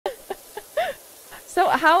So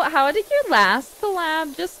how did your last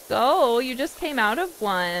collab just go? You just came out of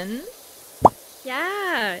one.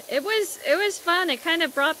 Yeah, it was fun. It kind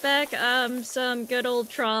of brought back some good old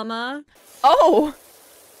trauma. Oh,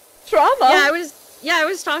 trauma. I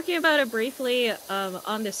was talking about it briefly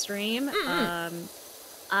on the stream.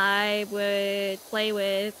 I would play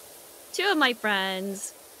with 2 of my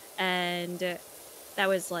friends, and that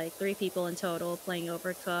was like 3 people in total playing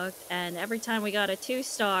Overcooked. And every time we got a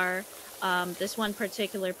 2-star, this one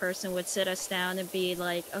particular person would sit us down and be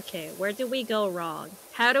like, okay, where did we go wrong?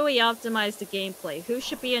 How do we optimize the gameplay? Who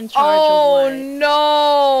should be in charge of what? Oh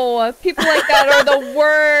no! People like that are the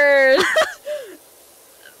worst!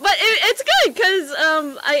 But it's good, because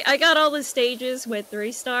I got all the stages with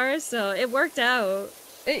 3 stars, so it worked out.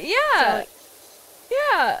 Yeah! So,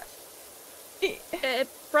 yeah! It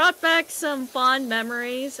brought back some fond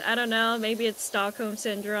memories. I don't know, maybe it's Stockholm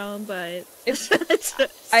Syndrome, but I miss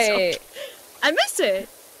it.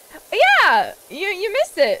 Yeah! You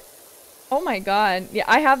miss it! Oh my god. Yeah,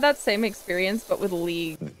 I have that same experience, but with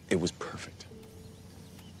League. It was perfect.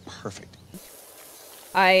 Perfect.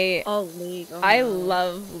 League. Oh, I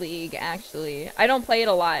love League, actually. I don't play it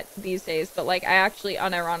a lot these days, but like I actually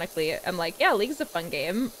unironically am like, yeah, League's a fun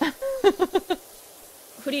game.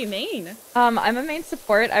 Who do you mean? I'm a main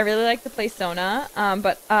support. I really like to play Sona.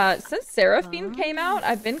 But since Seraphine came out,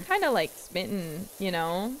 I've been kind of like smitten, you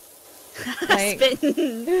know? Like,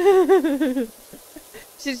 smitten.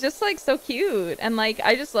 She's just like so cute, and like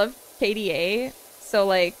I just love KDA, so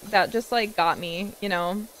like that just like got me, you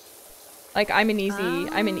know? Like I'm an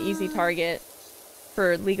easy target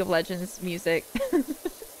for League of Legends music.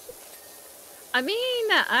 I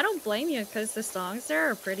mean, I don't blame you, because the songs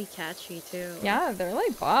there are pretty catchy too. Yeah, they're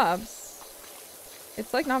like bobs.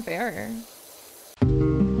 It's like not fair.